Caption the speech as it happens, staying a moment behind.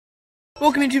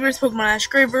Welcome YouTubers, Pokemon Ash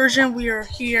Gray version. We are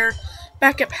here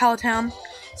back at Palatown.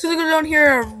 So we're going to go down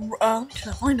here,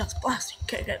 line nuts blasting.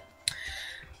 Okay, good.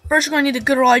 First we're going to need a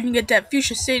good rod. You can get that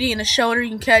Fuchsia City and a Shellder you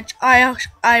can catch.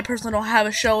 I personally don't have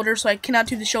a Shellder, so I cannot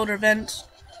do the Shellder event.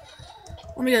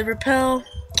 Let me get Repel.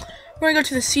 We're going to go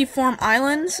to the Seaform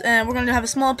Islands, and we're going to have a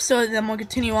small episode, and then we'll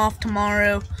continue off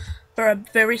tomorrow for a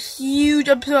very huge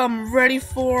episode I'm ready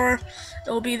for. It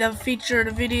will be the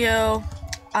featured video.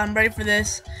 I'm ready for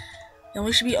this. And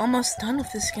we should be almost done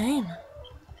with this game.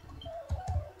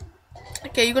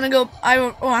 Okay, you're gonna go. I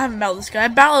haven't battled this guy. I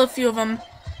battled a few of them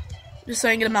just so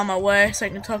I can get them out of my way, so I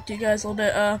can talk to you guys a little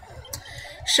bit.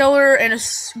 Shellder and a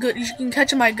good. You can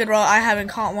catch him by a good rod. I haven't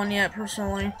caught one yet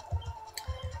personally.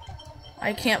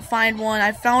 I can't find one.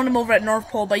 I found him over at North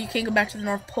Pole, but you can't go back to the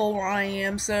North Pole where I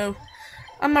am. So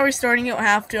I'm not restarting. You don't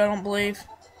have to. I don't believe.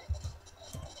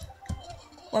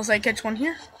 Unless I catch one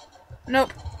here.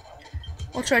 Nope.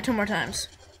 We'll try 2 more times.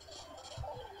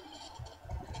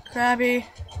 Krabby.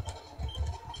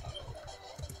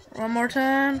 1 more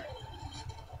time.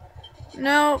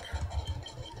 Nope.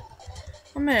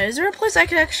 Oh man, is there a place I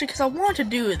could actually, because I want to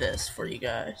do this for you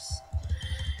guys.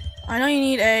 I know you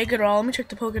need a good roll. Let me check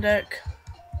the Pokedex.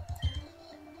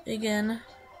 Again.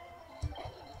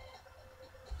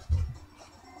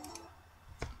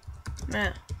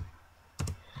 Man.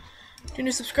 2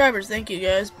 new subscribers, thank you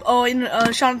guys. Oh, and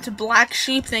shout out to Black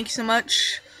Sheep, thank you so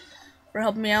much for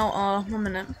helping me out. 1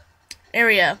 minute.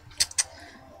 Area.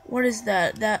 What is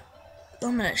that?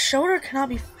 1 minute. Shellder cannot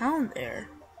be found there.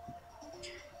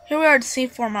 Here we are at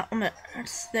Seaform. 1 minute.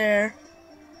 That's there.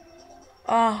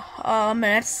 1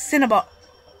 minute. That's Cinnabar.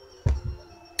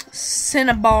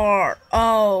 Cinnabar.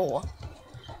 Oh.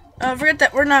 Forget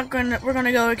that. We're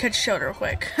gonna go catch Shellder real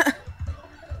quick.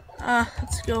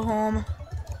 Let's go home.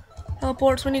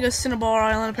 Teleports. We need to go to Cinnabar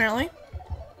Island, apparently.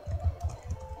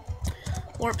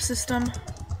 Warp system.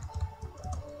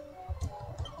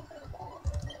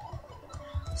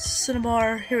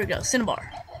 Cinnabar. Here we go.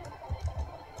 Cinnabar.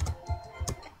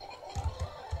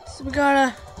 So we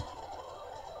gotta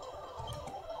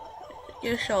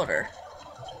get a Shellder.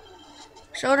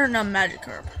 Shellder, no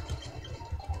Magikarp.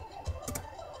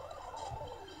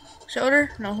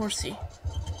 Shellder, no Horsey.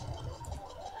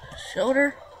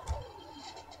 Shellder.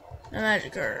 No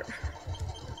Magikarp.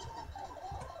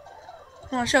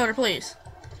 Come on, Shellder, please.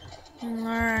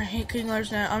 Kingler, I hate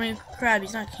Kinglers now. I mean,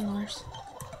 Krabby's not Kinglers.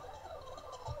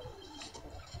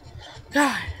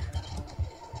 God.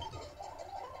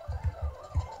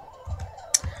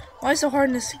 Why is it so hard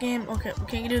in this game? Okay, we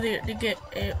can't do to get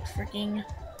a freaking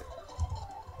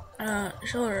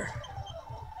Shellder.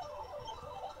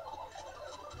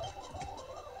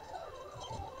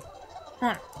 Come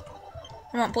on.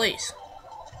 Come on, please.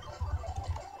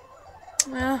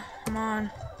 Well, come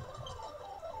on.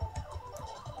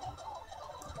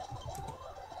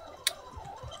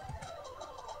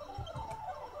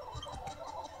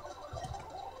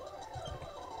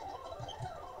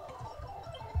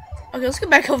 Okay, let's get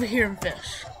back over here and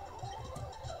fish.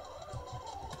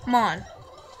 Come on.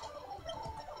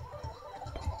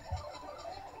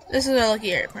 This is a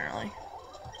lucky area, apparently.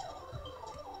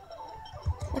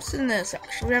 What's in this,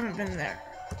 actually? We haven't been there.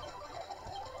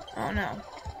 Oh, no.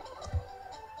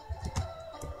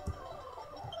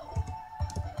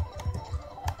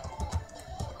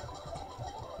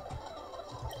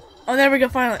 Oh, there we go,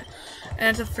 finally.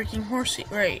 And it's a freaking Horsey.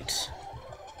 Great.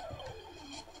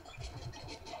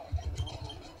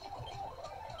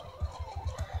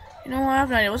 You know what? I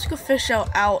have an idea. Let's go fish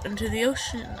out into the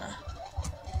ocean.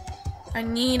 I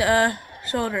need a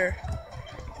Shellder.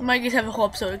 We might just have a whole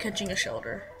episode of catching a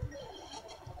Shellder.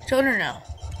 Shellder, no.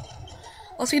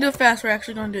 Let's do it fast. We're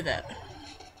actually going to do that.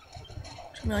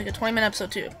 It's going to be like a 20-minute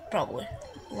episode, too. Probably.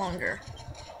 Longer.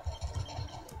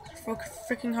 It's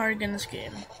freaking hard to get in this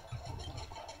game.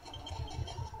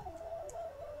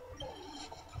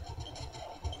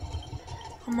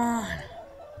 Come on.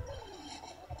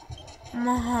 Come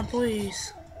on,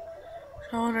 please.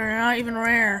 Shellder, not even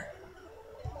rare.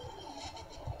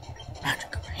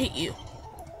 Magic, I hate you.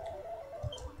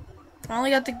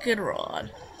 Finally got the good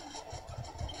rod.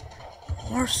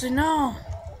 Horsey, no.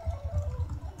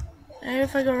 Maybe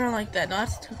if I go around like that. No,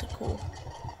 that's too cool.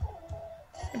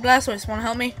 Hey, Blastoise, wanna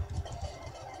help me?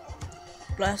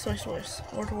 Blastoise.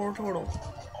 Turtle.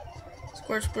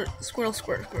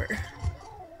 Squirtle.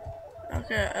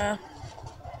 Okay,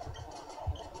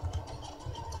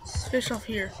 let's fish off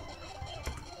here.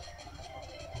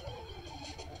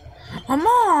 Come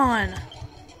on!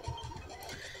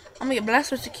 I'm gonna get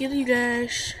Blastoise to kill you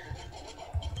guys.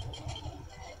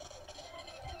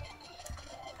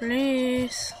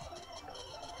 Please.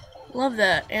 Love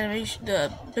that animation,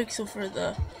 the pixel for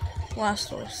the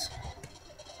Blastoise.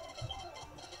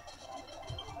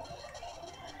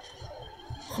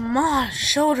 Come on,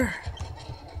 Shellder.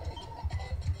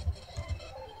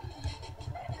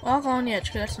 Walk on the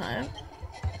edge, that's not it.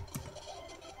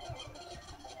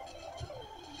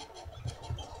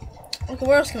 Okay,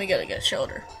 where else can we go to get a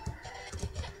Shellder?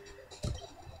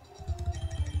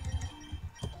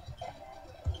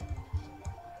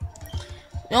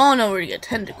 We all know where to get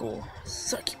Tentacle.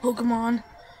 Sucky Pokemon.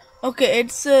 Okay,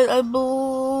 it's I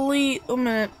believe. A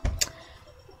minute.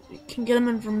 You can get them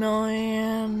in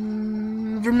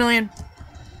Vermilion.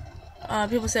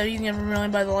 People said you can get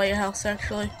Vermilion by the lighthouse,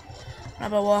 actually.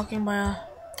 Not by walking, by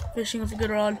fishing with a good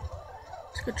rod.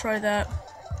 Let's go try that.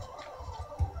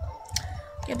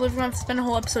 Can't believe we're gonna have to spend a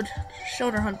whole episode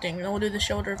Shellder hunting. Then we'll do the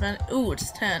Shellder event. Ooh,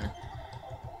 it's 10.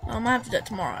 I might have to do that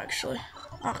tomorrow, actually.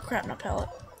 Oh crap, not pallet.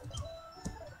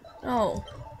 Oh.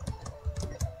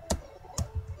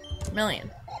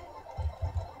 Million.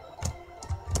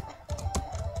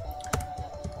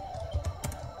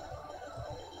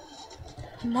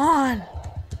 Come on.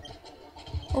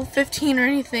 Level 15 or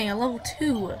anything. A level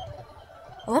 2.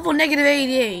 A level negative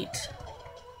 88.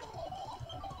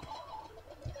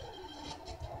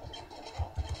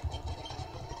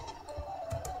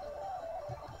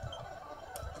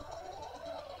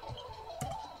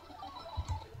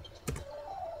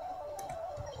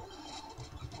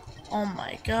 Oh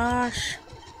my gosh.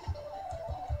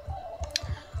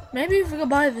 Maybe if we go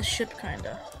buy the ship,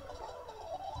 kinda.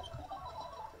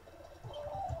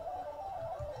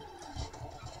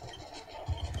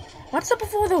 What's up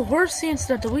with all the horsey and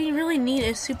stuff? Do we really need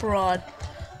a Super Rod?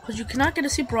 Because you cannot get a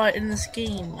Super Rod in this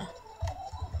game.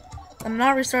 I'm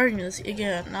not restarting this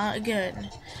again. Not again.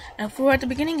 And if we were at the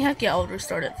beginning, heck yeah, I would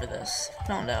restart it for this.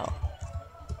 Found out.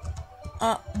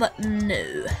 But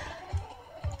no.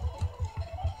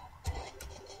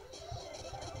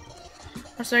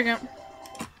 A second.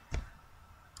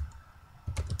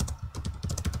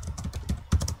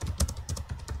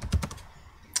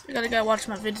 I got a guy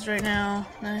watching my vids right now.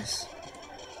 Nice.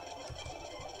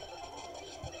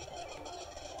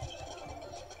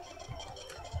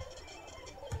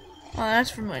 Oh, that's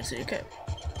from my city. Okay.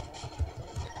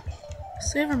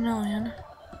 Save Vermilion.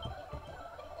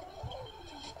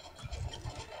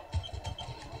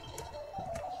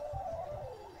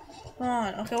 Come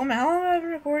on. Okay, wait a minute. How long have I been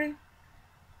recording?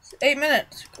 8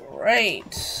 minutes.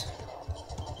 Great.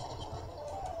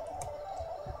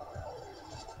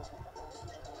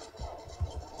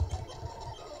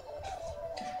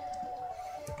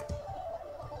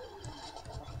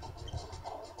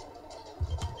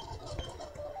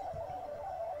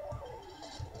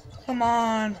 Come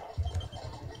on.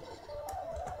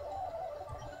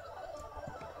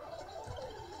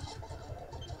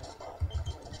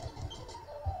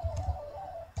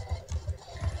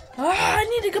 Ah, I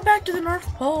need to go back to the North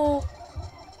Pole.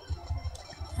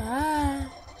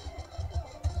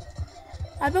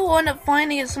 I bet we'll end up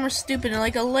finding it somewhere stupid, in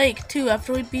like a lake too,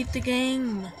 after we beat the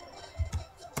game.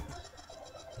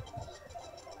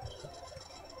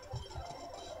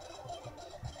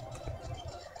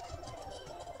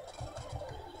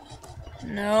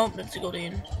 Nope, it's a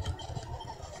Goldeen.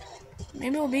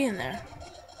 Maybe we'll be in there.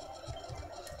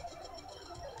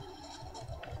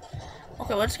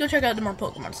 Okay, let's go check out the more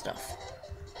Pokemon stuff.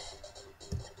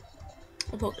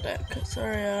 The Pokedex,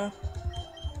 sorry,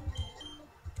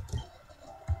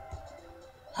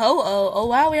 Ho-Oh. Oh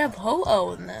wow, we have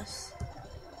Ho-Oh in this.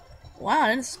 Wow, I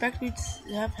didn't expect we'd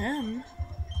have him.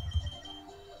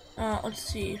 Let's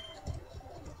see.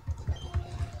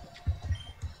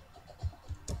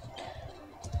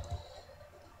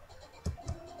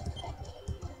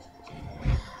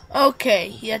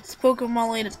 Okay, yeah, it's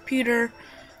Pokemon latest Pewter.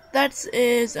 That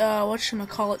is,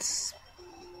 whatchamacallit,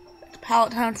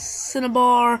 Pallet Town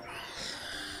Cinnabar.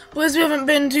 Place we haven't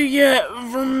been to yet,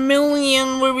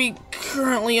 Vermilion, where we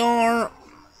currently are.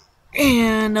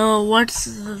 And, what's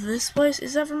this place?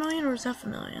 Is that Vermilion or is that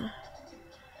Vermilion?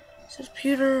 It says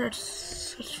Pewter,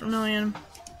 it's Vermilion.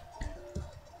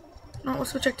 No,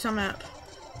 let's go check the map.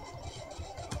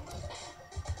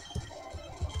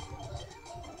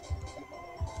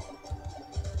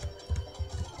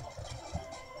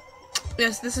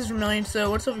 Yes, this is Vermilion,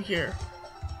 so what's over here?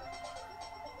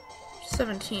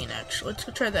 17, actually. Let's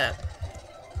go try that.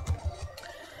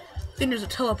 I think there's a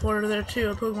teleporter there, too,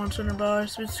 a Pokemon Center bar,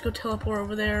 so let's go teleport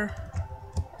over there.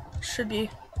 Should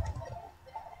be.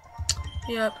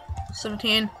 Yep,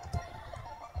 17.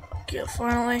 Okay,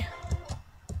 finally.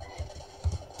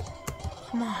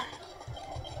 Come on.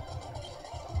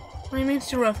 What do you mean it's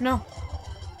too rough? No.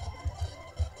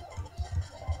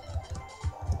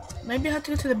 Maybe I have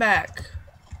to go to the back.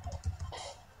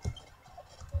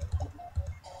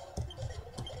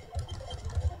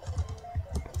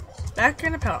 Back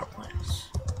in the power plants.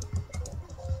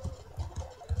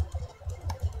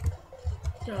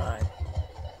 God.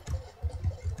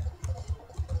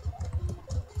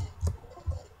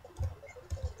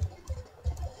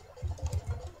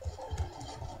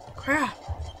 Crap.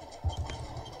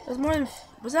 That's more than.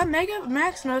 Was that Mega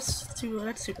Max? No, that's two.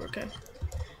 That's super okay.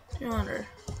 200.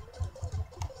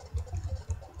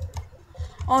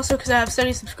 Also, because I have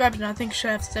 70 subscribers, and I think I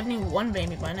should have 71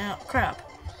 maybe by now. Crap.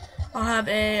 I'll have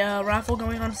a raffle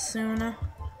going on soon.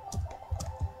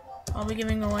 I'll be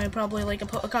giving away probably like a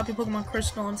copy of Pokemon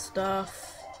Crystal and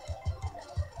stuff.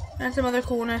 And some other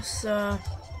coolness.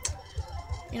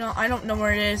 You know, I don't know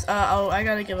where it is. Oh, I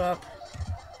gotta give up.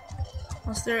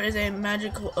 Unless there is a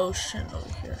magical ocean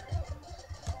over here.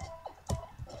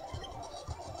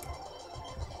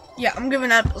 Yeah, I'm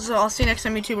giving up. So I'll see you next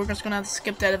time, YouTube. We're just gonna have to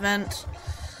skip that event.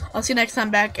 I'll see you next time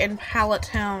back in Pallet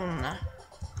Town.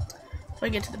 If I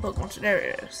get to the Pokemon, there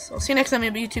it is. I'll see you next time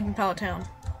on YouTube in Pallet Town.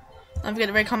 Don't forget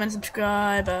to rate, comment, and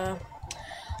subscribe.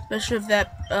 Especially with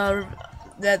that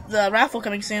the raffle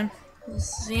coming soon.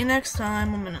 See you next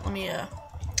time. 1 minute. Let me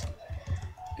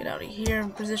get out of here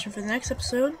and position for the next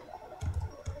episode.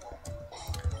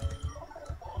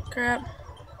 Crap.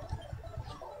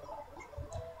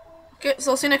 Okay,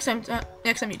 so I'll see you next time.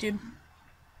 YouTube.